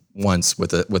once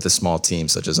with a small team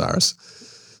such as ours.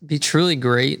 Be truly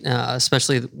great,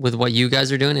 especially with what you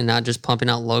guys are doing and not just pumping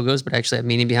out logos, but actually have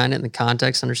meaning behind it and the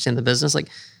context, understand the business. Like,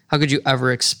 how could you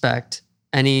ever expect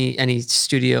any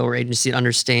studio or agency to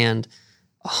understand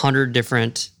 100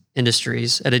 different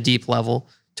industries at a deep level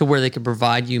to where they could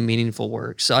provide you meaningful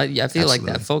work? So I feel Absolutely.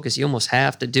 Like that focus, you almost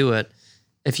have to do it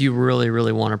if you really,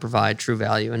 really want to provide true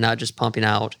value and not just pumping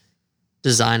out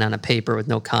design on a paper with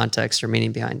no context or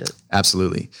meaning behind it.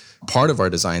 Absolutely. Part of our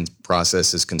design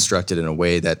process is constructed in a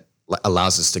way that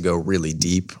allows us to go really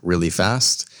deep, really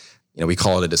fast. We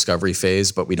call it a discovery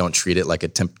phase, but we don't treat it like a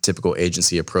typical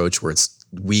agency approach where it's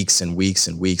weeks and weeks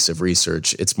and weeks of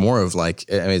research. It's more of like,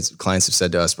 clients have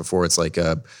said to us before, it's like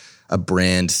a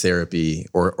brand therapy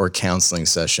or counseling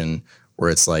session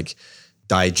where it's like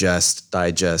digest,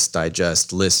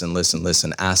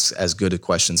 listen, ask as good of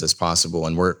questions as possible.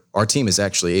 And our team is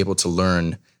actually able to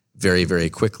learn very, very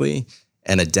quickly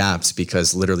and adapt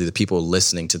because literally the people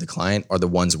listening to the client are the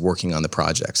ones working on the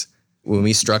project. When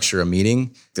we structure a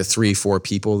meeting, the 3-4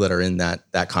 people that are in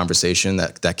that conversation,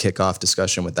 that kickoff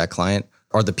discussion with that client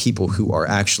are the people who are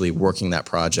actually working that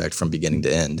project from beginning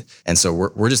to end. And so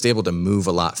we're just able to move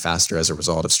a lot faster as a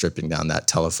result of stripping down that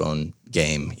telephone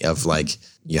game of like,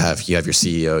 you have your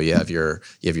CEO, you have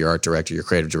your art director, your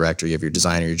creative director, you have your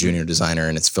designer, your junior designer,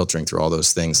 and it's filtering through all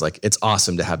those things. Like, it's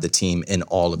awesome to have the team in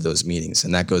all of those meetings.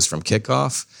 And that goes from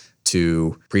kickoff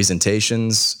to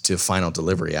presentations to final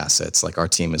delivery assets. Like, our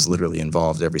team is literally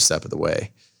involved every step of the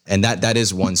way. And that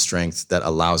is one strength that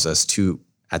allows us to,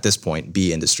 at this point,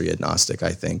 be industry agnostic.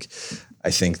 I think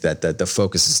that the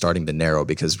focus is starting to narrow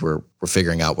because we're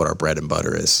figuring out what our bread and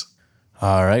butter is.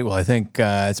 All right. Well, I think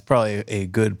it's probably a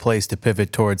good place to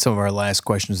pivot towards some of our last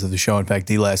questions of the show. In fact,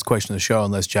 the last question of the show,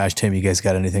 unless Josh, Tim, you guys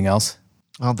got anything else?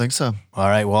 I don't think so. All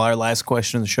right. Well, our last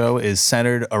question of the show is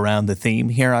centered around the theme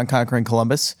here on Conquering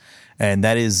Columbus, and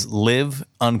that is live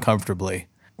uncomfortably.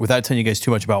 Without telling you guys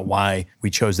too much about why we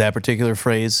chose that particular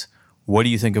phrase, what do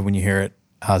you think of when you hear it?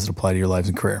 How does it apply to your lives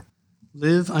and career?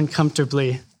 Live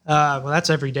uncomfortably. Well,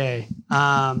 that's every day.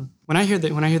 When I hear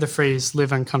the phrase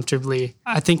 "live uncomfortably,"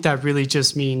 I think that really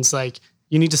just means like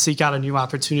you need to seek out a new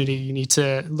opportunity. You need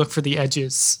to look for the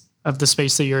edges of the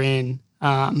space that you're in,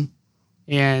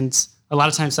 and a lot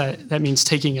of times that means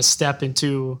taking a step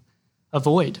into a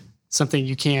void, something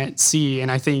you can't see.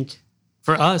 And I think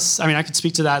for us, I could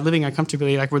speak to that. Living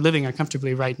uncomfortably, like we're living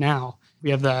uncomfortably right now.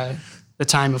 We have the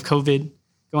time of COVID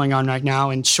going on right now.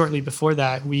 And shortly before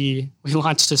that, we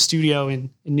launched a studio in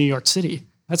New York City.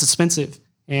 That's expensive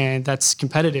and that's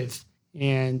competitive.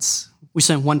 And we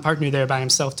sent one partner there by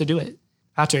himself to do it,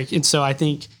 Patrick. And so I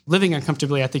think living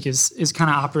uncomfortably, is kind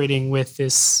of operating with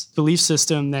this belief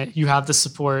system that you have the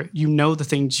support, you know the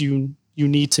things you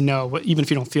need to know, even if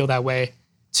you don't feel that way,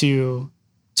 to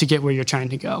get where you're trying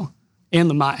to go. And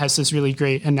Lamont has this really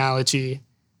great analogy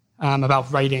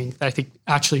about writing that I think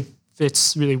actually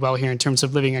fits really well here in terms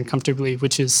of living uncomfortably,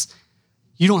 which is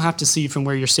you don't have to see from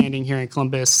where you're standing here in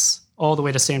Columbus all the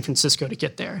way to San Francisco to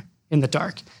get there in the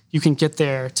dark. You can get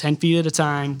there 10 feet at a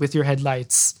time with your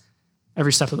headlights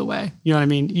every step of the way. You know what I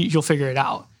mean? You'll figure it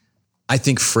out. I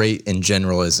think freight in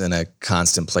general is in a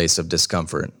constant place of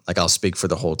discomfort. Like, I'll speak for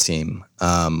the whole team.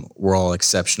 We're all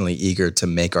exceptionally eager to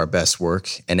make our best work,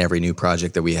 and every new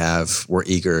project that we have, we're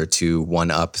eager to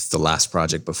one-up the last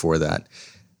project before that.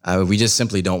 We just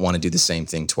simply don't want to do the same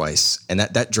thing twice. And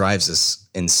that drives us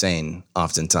insane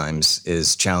oftentimes,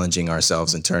 is challenging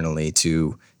ourselves internally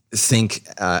to think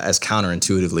as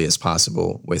counterintuitively as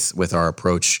possible with our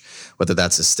approach, whether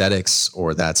that's aesthetics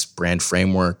or that's brand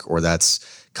framework or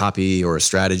that's copy or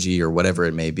strategy or whatever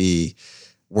it may be.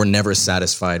 We're never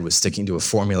satisfied with sticking to a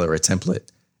formula or a template.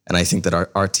 And I think that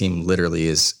our team literally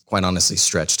is quite honestly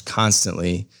stretched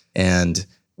constantly. And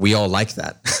we all like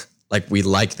that. Like, we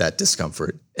like that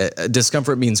discomfort.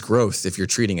 Discomfort means growth if you're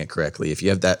treating it correctly. If you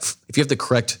have the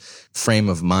correct frame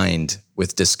of mind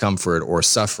with discomfort or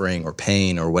suffering or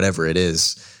pain or whatever it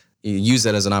is, you use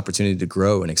that as an opportunity to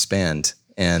grow and expand.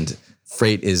 And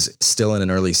freight is still in an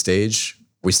early stage.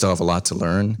 We still have a lot to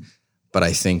learn, but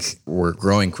I think we're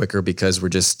growing quicker because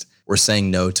we're saying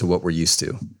no to what we're used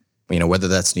to. You know, whether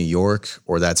that's New York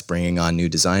or that's bringing on new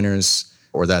designers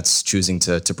or that's choosing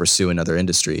to pursue another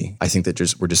industry. I think that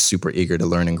we're just super eager to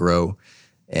learn and grow,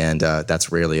 and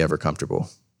that's rarely ever comfortable.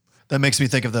 That makes me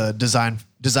think of the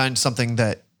design something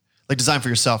that, like, design for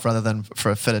yourself rather than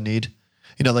for a fit a need.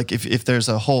 You know, like if there's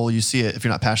a hole, you see it if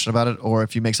you're not passionate about it, or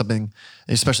if you make something,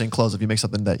 especially in clothes, if you make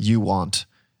something that you want,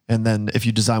 and then if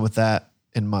you design with that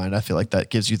in mind, I feel like that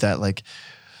gives you that, like,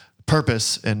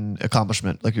 purpose and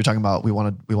accomplishment. Like you're talking about, we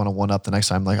want to one up the next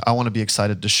time. Like, I want to be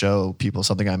excited to show people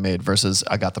something I made versus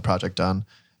I got the project done.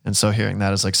 And so hearing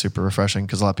that is, like, super refreshing,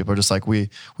 because a lot of people are just like, we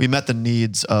met the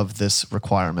needs of this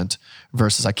requirement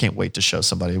versus I can't wait to show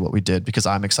somebody what we did because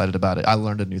I'm excited about it. I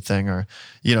learned a new thing, or,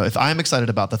 you know, if I'm excited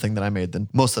about the thing that I made, then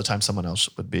most of the time someone else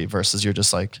would be, versus you're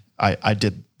just like, I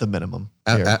did the minimum.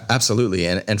 Absolutely.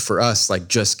 And for us, like,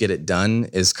 just get it done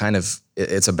is kind of,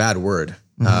 it's a bad word.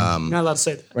 You're not allowed to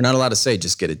say that. We're not allowed to say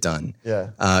just get it done. Yeah.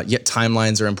 Yet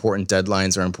timelines are important,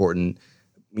 deadlines are important.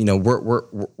 You know,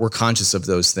 we're conscious of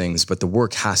those things, but the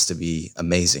work has to be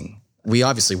amazing. We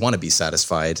obviously want to be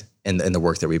satisfied in the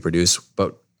work that we produce,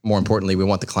 but more importantly, we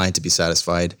want the client to be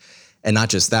satisfied. And not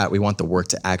just that, we want the work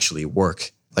to actually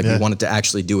work. Like, we want it to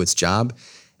actually do its job.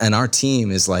 And our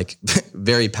team is, like,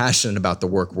 very passionate about the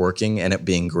work working and it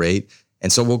being great.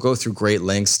 And so we'll go through great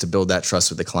lengths to build that trust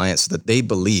with the client so that they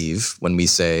believe when we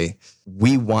say,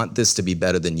 we want this to be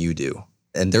better than you do.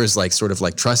 And there's, like, sort of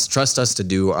like trust us to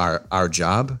do our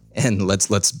job, and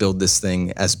let's build this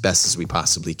thing as best as we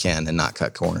possibly can and not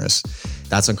cut corners.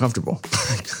 That's uncomfortable.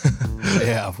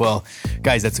 Yeah, well,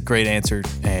 guys, that's a great answer,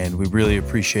 and we really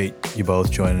appreciate you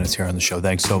both joining us here on the show.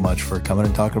 Thanks so much for coming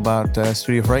and talking about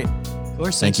Studio Freight. Of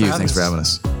course. Thank you. Thanks for having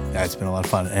us. Yeah, it's been a lot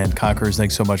of fun. And Conquerors,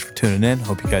 thanks so much for tuning in.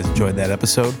 Hope you guys enjoyed that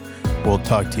episode. We'll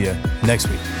talk to you next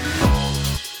week.